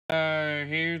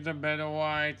Here's a better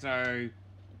way. So,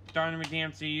 starting with the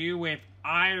MCU with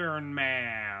Iron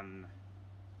Man.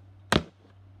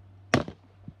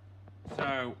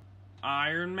 So,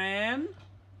 Iron Man,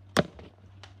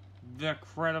 The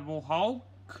Incredible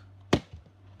Hulk,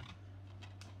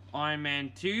 Iron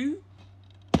Man 2,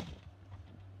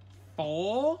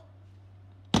 Thor,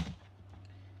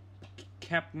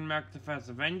 Captain America the First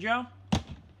Avenger,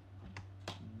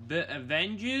 The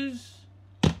Avengers,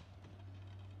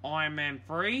 Iron Man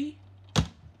 3,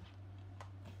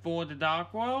 For the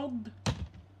Dark World,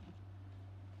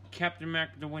 Captain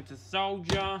America the Winter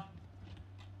Soldier,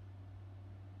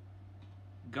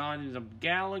 Guardians of the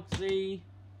Galaxy,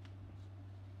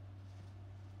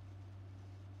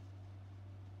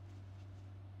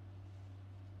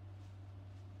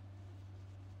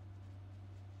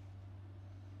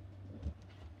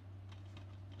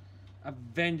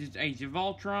 Avengers Age of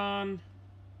Ultron,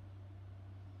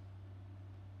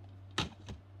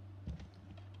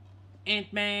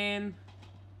 Ant-Man,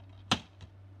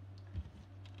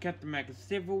 Captain America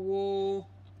Civil War,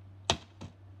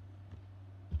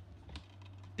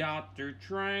 Doctor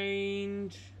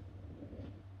Strange,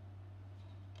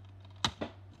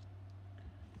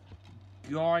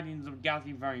 Guardians of the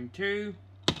Galaxy Volume 2,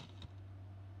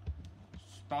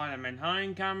 Spider-Man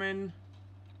Homecoming,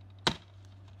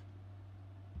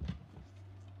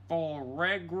 Thor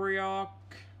Ragnarok,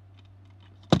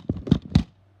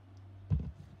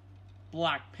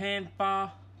 Black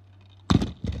Panther,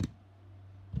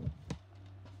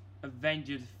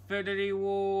 Avengers Infinity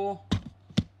War,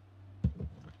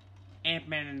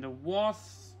 Ant-Man and the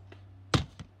Wasp,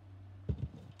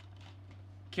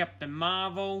 Captain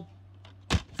Marvel,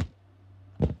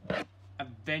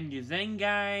 Avengers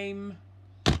Endgame,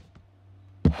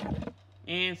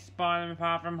 and Spider-Man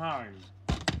Far From Home.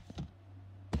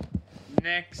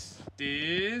 Next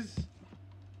is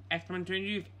X-Men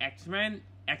 2, X-Men,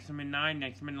 X-Men 9,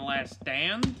 X-Men The Last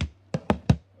Stand.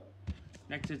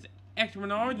 Next is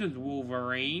X-Men Origins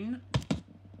Wolverine,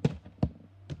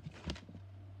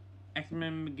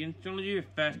 X-Men Begins Trilogy with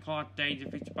First Class Days of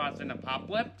Future Past and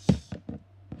Apocalypse,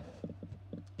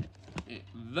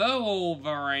 The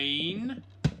Wolverine,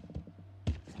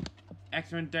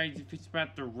 X-Men Days of Future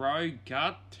Past The Road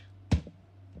Cut,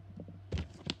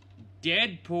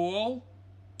 Deadpool,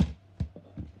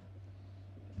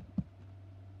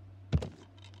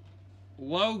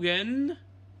 Logan,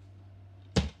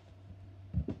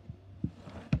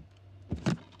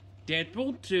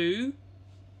 Deadpool 2,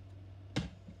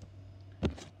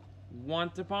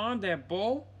 Once Upon a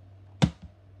Deadpool,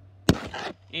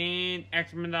 and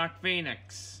X-Men Dark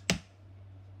Phoenix.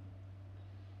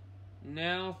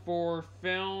 Now for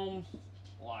films,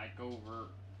 like over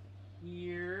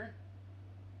here,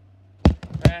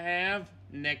 I have,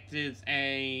 next is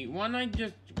a one I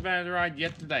just read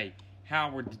yesterday,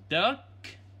 Howard the Duck,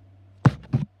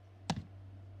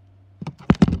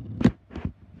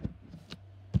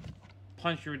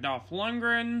 Punisher Dolph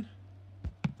Lundgren,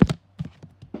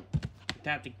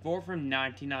 Fantastic Four from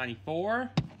 1994,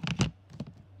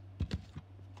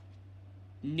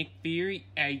 Nick Fury,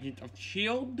 Agent of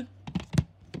S.H.I.E.L.D.,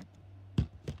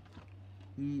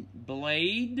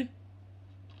 Blade,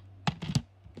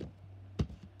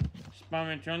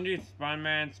 Spider-Man 200,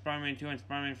 Spider-Man, Spider-Man 2, and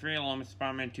Spider-Man 3, along with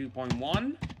Spider-Man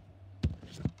 2.1.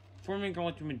 Forming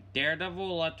Ultimate Daredevil,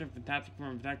 Electro, Fantastic Four,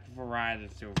 and Fantastic Four Rise of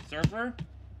the Silver Surfer.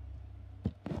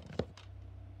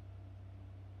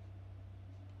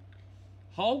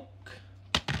 Hulk,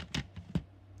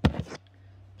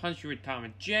 Punisher with Tom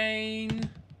and Jane,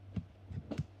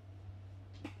 the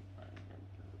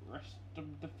rest of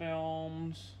the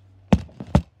films,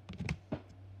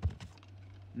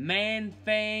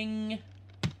 Man-Thing,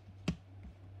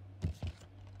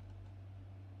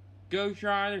 Ghost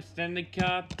Rider Extended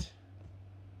Cut,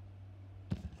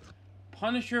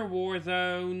 Punisher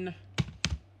Warzone,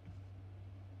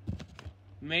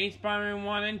 Amazing Spider-Man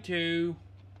 1 and 2,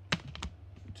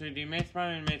 so the Amazing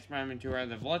Spider-Man and Amazing Spider-Man 2 are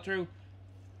the Electro,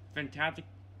 Fantastic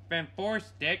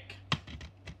Fantastic,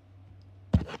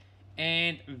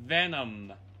 and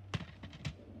Venom.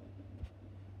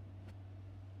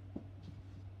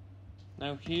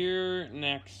 Now here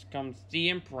next comes the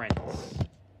imprints.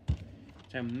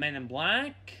 So Men in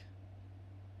Black,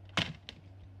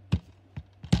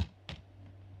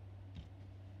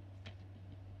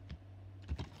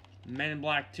 Men in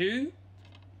Black 2,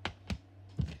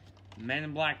 Men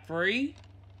in Black 3,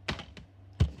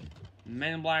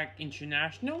 Men in Black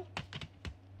International,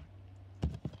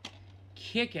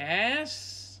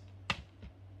 Kick-Ass,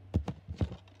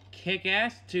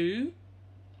 Kick-Ass 2,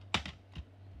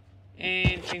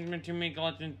 and Kingsman 2 Make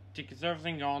Legend Ticket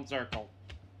Servicing Golden Circle.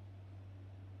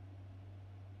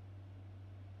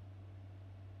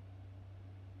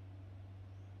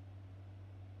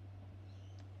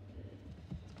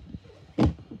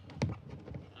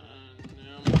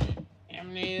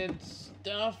 needed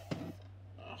stuff.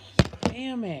 Ugh,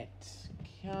 damn it.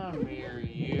 Come here,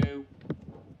 you.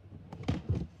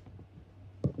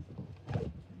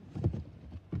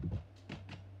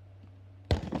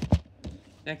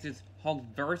 Next is Hulk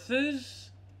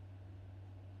versus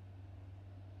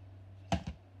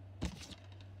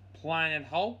Planet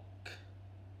Hulk.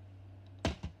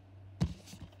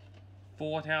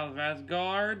 Fourth House of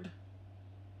Asgard.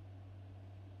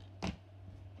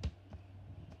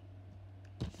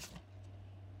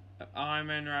 Iron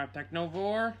Man Rap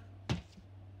Technovore.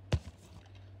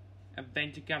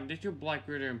 Adventure Competition, Black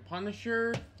Widow and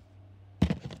Punisher.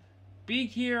 Big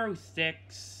Hero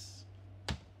 6.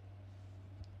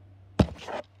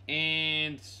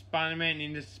 And Spider-Man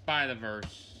in the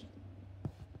Spider-Verse.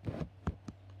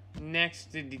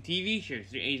 Next to the TV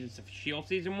shows, the Agents of S.H.I.E.L.D.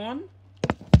 Season 1.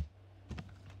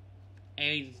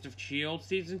 Agents of S.H.I.E.L.D.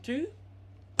 Season 2.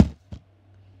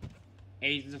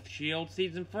 Agents of S.H.I.E.L.D.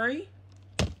 Season 3.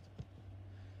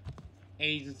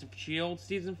 Agents of S.H.I.E.L.D.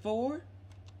 Season 4.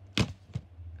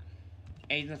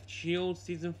 Agents of S.H.I.E.L.D.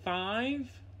 Season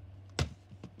 5.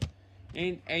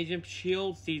 And Agents of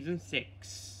S.H.I.E.L.D. Season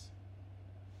 6.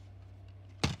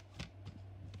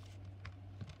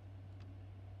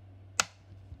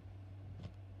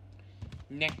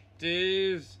 Next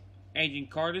is Agent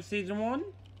Carter Season 1.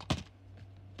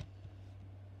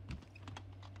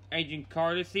 Agent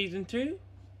Carter Season 2.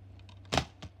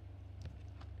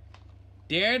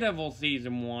 Daredevil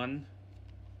Season 1.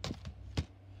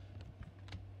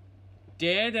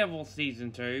 Daredevil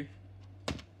Season 2.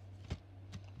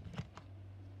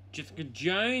 Jessica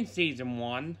Jones Season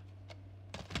 1.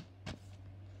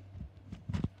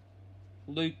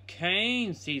 Luke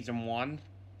Cage Season 1.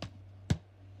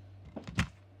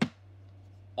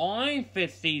 Iron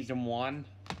Fist Season 1.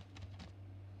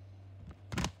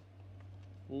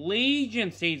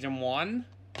 Legion Season 1.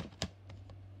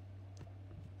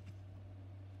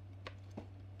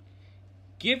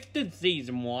 Gifted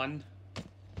Season 1.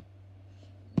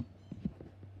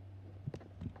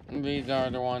 These are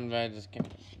the ones I just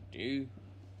can't do.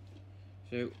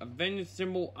 So, Avengers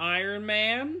Symbol Iron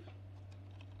Man.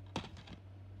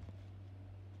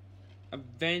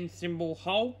 Avengers Symbol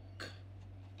Hulk.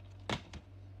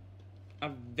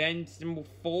 Avengers Symbol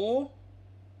 4.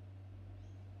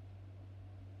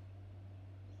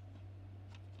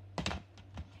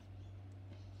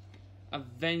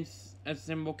 Avengers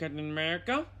Symbol Captain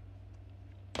America.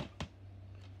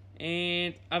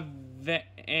 And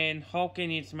Hulk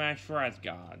and Smash for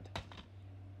Asgard.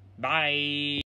 Bye.